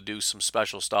be able to do some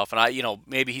special stuff. And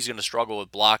maybe he's going to struggle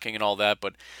with blocking and all that,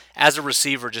 but as a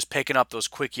receiver, just picking up those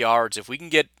quick yards, if we can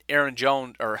get Aaron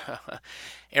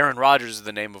Rodgers is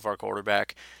the name of our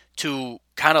quarterback, to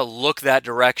kind of look that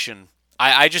direction.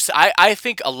 I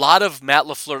think a lot of Matt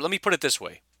LaFleur, let me put it this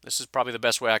way. This is probably the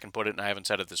best way I can put it, and I haven't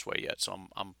said it this way yet, so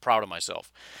I'm proud of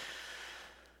myself.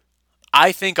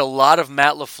 I think a lot of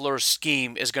Matt LaFleur's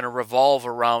scheme is going to revolve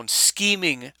around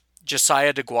scheming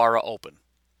Josiah DeGuara open.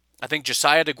 I think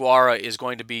Josiah DeGuara is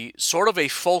going to be sort of a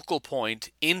focal point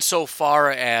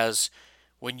insofar as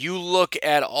when you look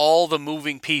at all the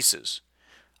moving pieces,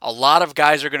 a lot of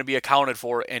guys are going to be accounted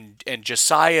for, and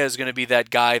Josiah is going to be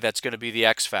that guy that's going to be the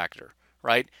X factor,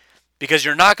 right? Because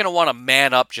you're not going to want to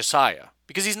man up Josiah,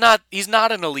 because he's not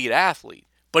an elite athlete,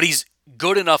 but he's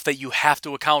good enough that you have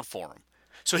to account for him.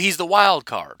 So he's the wild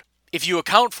card. If you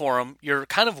account for him, you're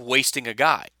kind of wasting a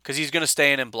guy, because he's going to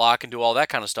stay in and block and do all that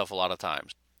kind of stuff a lot of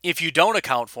times. If you don't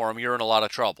account for him, you're in a lot of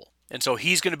trouble. And so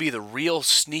he's going to be the real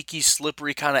sneaky,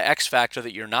 slippery kind of X factor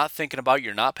that you're not thinking about,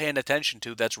 you're not paying attention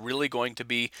to, that's really going to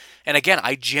be, and again,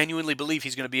 I genuinely believe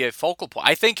he's going to be a focal point.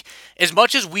 I think as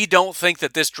much as we don't think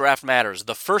that this draft matters,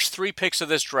 the first 3 picks of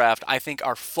this draft, I think,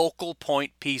 are focal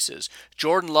point pieces.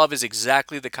 Jordan Love is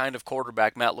exactly the kind of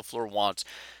quarterback Matt LaFleur wants.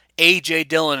 A.J.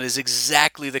 Dillon is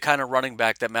exactly the kind of running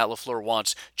back that Matt LaFleur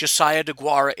wants. Josiah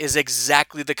DeGuara is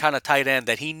exactly the kind of tight end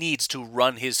that he needs to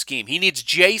run his scheme. He needs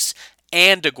Jace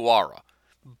and DeGuara,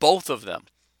 both of them.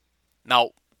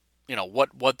 Now,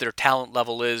 what their talent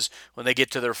level is when they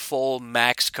get to their full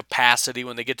max capacity,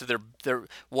 when they get to their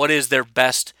what is their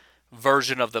best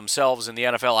version of themselves in the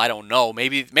NFL, I don't know.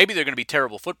 Maybe they're going to be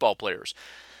terrible football players.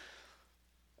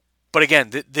 But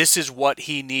again, this is what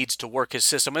he needs to work his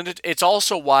system. And it's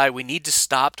also why we need to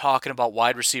stop talking about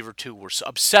wide receiver 2. We're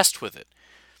obsessed with it.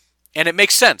 And it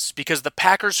makes sense, because the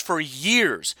Packers for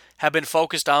years have been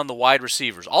focused on the wide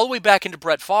receivers, all the way back into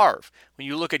Brett Favre. When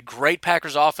you look at great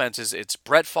Packers offenses, it's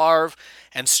Brett Favre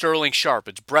and Sterling Sharp.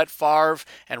 It's Brett Favre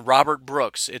and Robert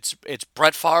Brooks. It's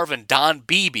Brett Favre and Don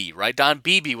Beebe, right? Don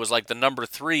Beebe was like the number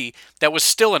 3 that was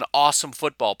still an awesome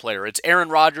football player. It's Aaron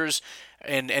Rodgers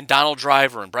and Donald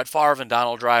Driver, and Brett Favre and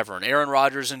Donald Driver, and Aaron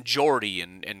Rodgers and Jordy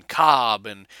and Cobb,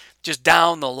 and just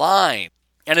down the line.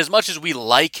 And as much as we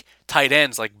like tight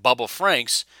ends like Bubba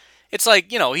Franks, it's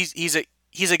like, he's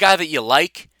a guy that you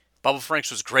like. Bubba Franks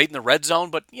was great in the red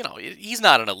zone, but he's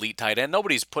not an elite tight end.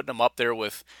 Nobody's putting him up there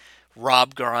with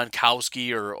Rob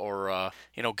Gronkowski or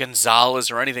Gonzalez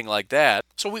or anything like that.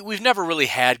 So we've never really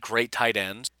had great tight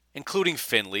ends, including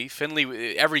Finley.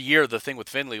 Finley, every year the thing with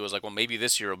Finley was like, well, maybe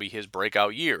this year will be his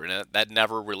breakout year, and that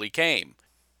never really came.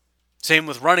 Same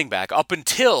with running back. Up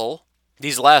until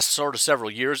these last sort of several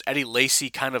years, Eddie Lacy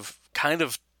kind of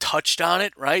touched on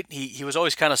it, right? He was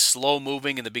always kind of slow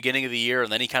moving in the beginning of the year,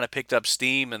 and then he kind of picked up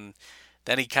steam, and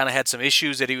then he kind of had some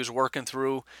issues that he was working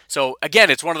through. So again,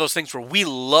 it's one of those things where we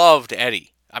loved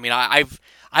Eddie. I mean, I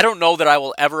don't know that I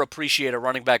will ever appreciate a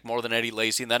running back more than Eddie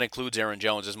Lacy, and that includes Aaron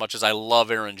Jones, as much as I love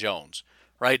Aaron Jones,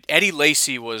 right? Eddie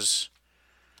Lacy was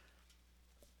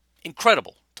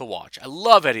incredible to watch. I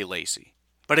love Eddie Lacy.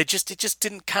 But it just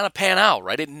didn't kind of pan out,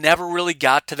 right? It never really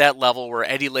got to that level where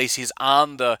Eddie Lacy's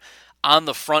on the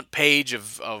front page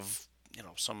of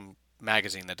some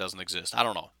magazine that doesn't exist. I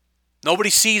don't know. Nobody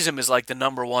sees him as like the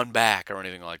number 1 back or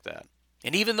anything like that.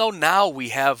 And even though now we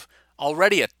have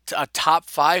already a top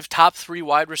 5, top 3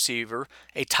 wide receiver,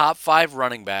 a top 5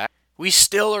 running back, we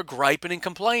still are griping and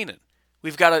complaining.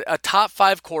 We've got a top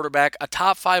 5 quarterback, a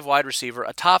top 5 wide receiver,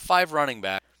 a top 5 running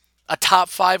back, a top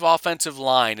 5 offensive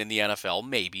line in the NFL,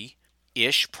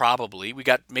 maybe-ish, probably. We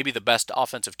got maybe the best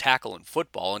offensive tackle in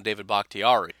football in David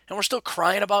Bakhtiari. And we're still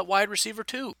crying about wide receiver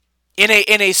 2. In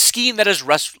a scheme that is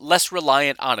less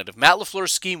reliant on it. If Matt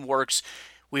LaFleur's scheme works,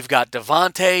 We've got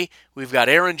Devontae, we've got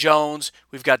Aaron Jones,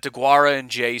 we've got DeGuara and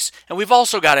Jace, and we've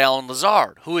also got Allen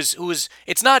Lazard, who is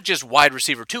it's not just wide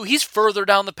receiver 2, he's further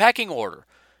down the pecking order.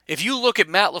 If you look at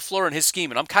Matt LaFleur and his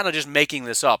scheme, and I'm kind of just making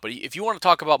this up, but if you want to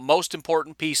talk about most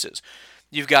important pieces,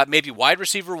 you've got maybe wide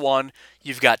receiver 1,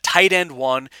 you've got tight end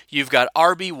 1, you've got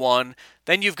RB 1,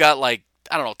 then you've got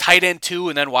tight end 2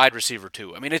 and then wide receiver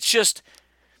 2. I mean, it's just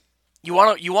you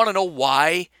want to know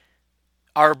why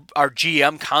our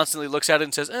GM constantly looks at it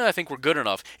and says, I think we're good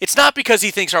enough. It's not because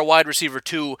he thinks our wide receiver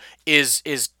 2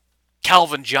 is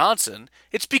Calvin Johnson.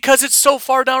 It's because it's so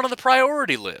far down on the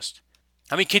priority list.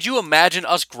 I mean, could you imagine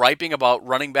us griping about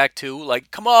running back 2?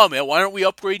 Like, come on, man, why aren't we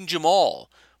upgrading Jamal?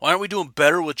 Why aren't we doing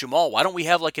better with Jamal? Why don't we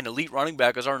have like an elite running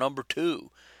back as our number 2?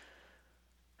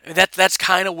 That's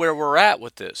kind of where we're at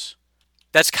with this.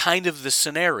 That's kind of the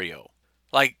scenario.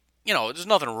 Like, there's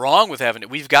nothing wrong with having it.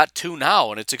 We've got 2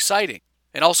 now, and it's exciting.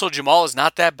 And also, Jamal is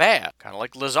not that bad. Kind of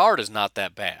like Lazard is not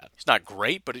that bad. He's not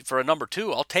great, but for a number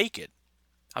 2, I'll take it.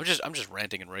 I'm just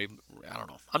ranting and raving. I don't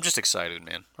know. I'm just excited,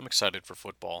 man. I'm excited for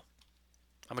football.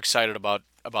 I'm excited about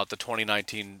the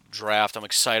 2019 draft. I'm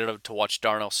excited to watch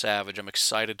Darnell Savage. I'm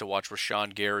excited to watch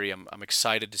Rashawn Gary. I'm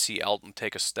excited to see Elton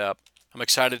take a step. I'm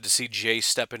excited to see Jay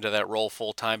step into that role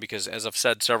full time because, as I've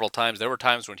said several times, there were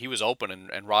times when he was open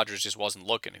and Rodgers just wasn't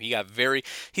looking.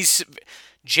 Jace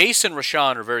and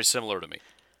Rashawn are very similar to me.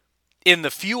 In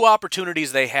the few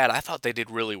opportunities they had, I thought they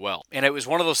did really well. And it was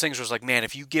one of those things where it's like, man,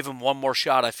 if you give him one more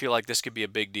shot, I feel like this could be a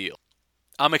big deal.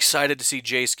 I'm excited to see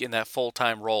Jace in that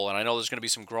full-time role, and I know there's going to be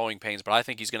some growing pains, but I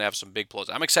think he's going to have some big plays.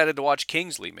 I'm excited to watch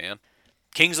Kingsley, man.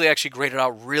 Kingsley actually graded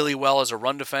out really well as a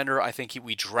run defender. I think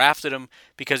we drafted him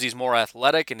because he's more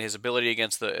athletic and his ability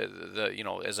against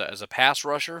as a pass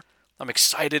rusher. I'm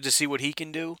excited to see what he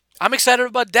can do. I'm excited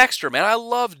about Dexter, man. I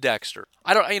love Dexter.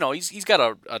 He's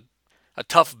got a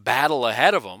tough battle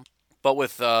ahead of him, but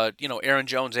with Aaron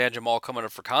Jones and Jamal coming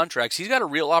up for contracts, he's got a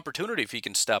real opportunity if he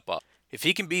can step up. If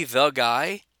he can be the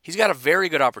guy, he's got a very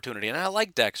good opportunity, and I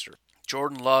like Dexter.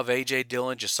 Jordan Love, A.J.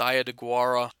 Dillon, Josiah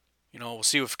DeGuara. We'll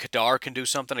see if Kadar can do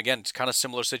something. Again, it's kind of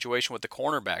similar situation with the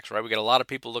cornerbacks, right? We got a lot of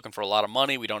people looking for a lot of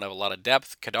money. We don't have a lot of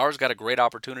depth. Kadar's got a great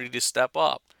opportunity to step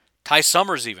up. Ty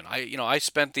Summers even. I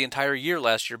spent the entire year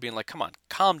last year being like, come on,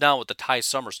 calm down with the Ty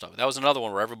Summers stuff. That was another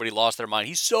one where everybody lost their mind.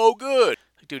 He's so good.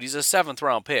 Like, dude, he's a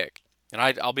 7th-round pick. And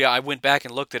I went back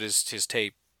and looked at his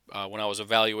tape when I was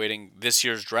evaluating this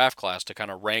year's draft class to kind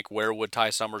of rank where would Ty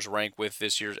Summers rank with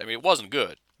this year's. I mean, it wasn't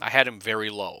good. I had him very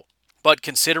low. But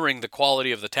considering the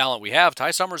quality of the talent we have,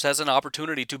 Ty Summers has an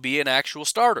opportunity to be an actual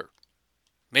starter.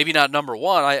 Maybe not number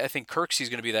 1. I think Kirksey's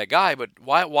going to be that guy, but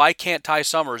why can't Ty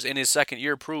Summers in his second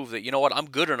year prove that, you know what, I'm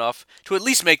good enough to at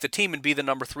least make the team and be the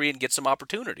number 3 and get some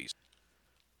opportunities?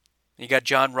 You got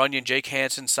John Runyon, Jake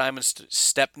Hansen, Simon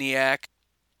Stepniak.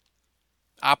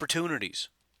 Opportunities.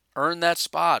 Earn that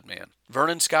spot, man.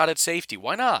 Vernon Scott at safety.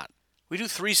 Why not? We do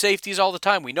 3 safeties all the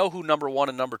time. We know who number 1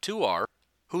 and number 2 are.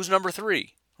 Who's number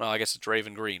 3? Well, I guess it's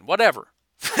Raven Green. Whatever.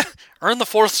 Earn the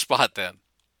 4th spot then.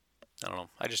 I don't know.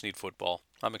 I just need football.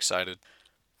 I'm excited.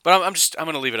 But I'm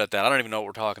going to leave it at that. I don't even know what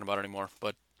we're talking about anymore.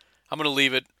 But I'm going to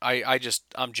leave it.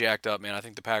 I'm jacked up, man. I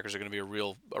think the Packers are going to be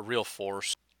a real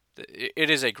force. It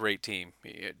is a great team.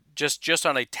 Just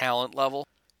on a talent level.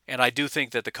 And I do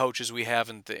think that the coaches we have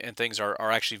and things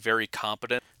are actually very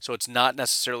competent. So it's not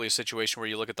necessarily a situation where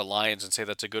you look at the Lions and say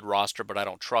that's a good roster, but I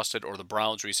don't trust it. Or the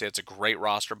Browns where you say it's a great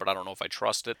roster, but I don't know if I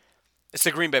trust it. It's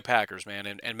the Green Bay Packers, man.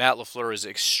 And Matt LaFleur is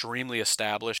extremely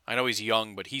established. I know he's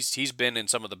young, but he's been in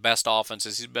some of the best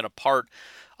offenses. He's been a part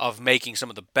of making some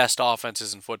of the best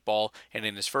offenses in football. And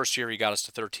in his first year, he got us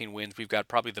to 13 wins. We've got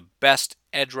probably the best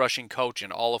edge rushing coach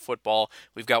in all of football.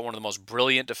 We've got one of the most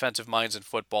brilliant defensive minds in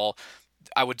football.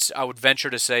 I would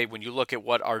venture to say when you look at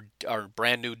what our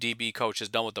brand new DB coach has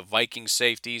done with the Vikings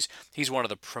safeties, he's one of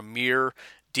the premier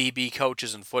DB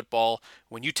coaches in football.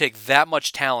 When you take that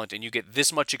much talent and you get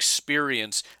this much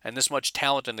experience and this much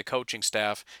talent in the coaching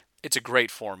staff, it's a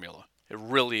great formula. It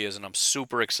really is, and I'm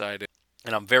super excited.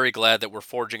 And I'm very glad that we're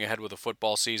forging ahead with a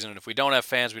football season. And if we don't have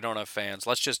fans, we don't have fans.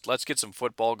 Let's get some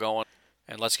football going.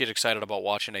 And let's get excited about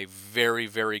watching a very,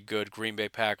 very good Green Bay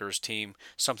Packers team,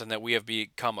 something that we have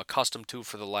become accustomed to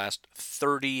for the last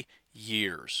 30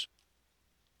 years.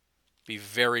 Be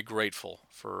very grateful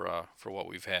for what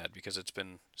we've had because it's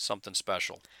been something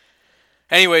special.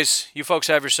 Anyways, you folks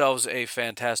have yourselves a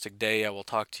fantastic day. I will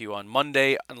talk to you on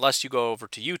Monday. Unless you go over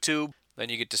to YouTube, then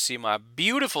you get to see my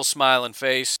beautiful smiling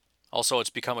face. Also, it's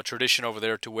become a tradition over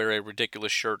there to wear a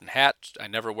ridiculous shirt and hat. I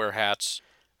never wear hats.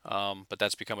 But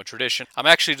that's become a tradition. I'm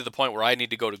actually to the point where I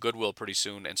need to go to Goodwill pretty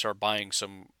soon and start buying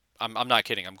some I'm not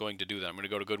kidding. I'm going to do that. I'm going to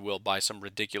go to Goodwill, buy some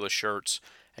ridiculous shirts,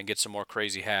 and get some more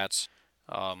crazy hats.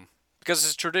 Because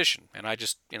it's tradition, and I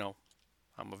just,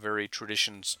 I'm a very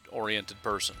traditions-oriented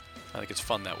person. I think it's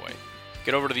fun that way.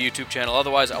 Get over to the YouTube channel.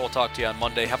 Otherwise, I will talk to you on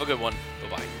Monday. Have a good one.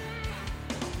 Bye-bye.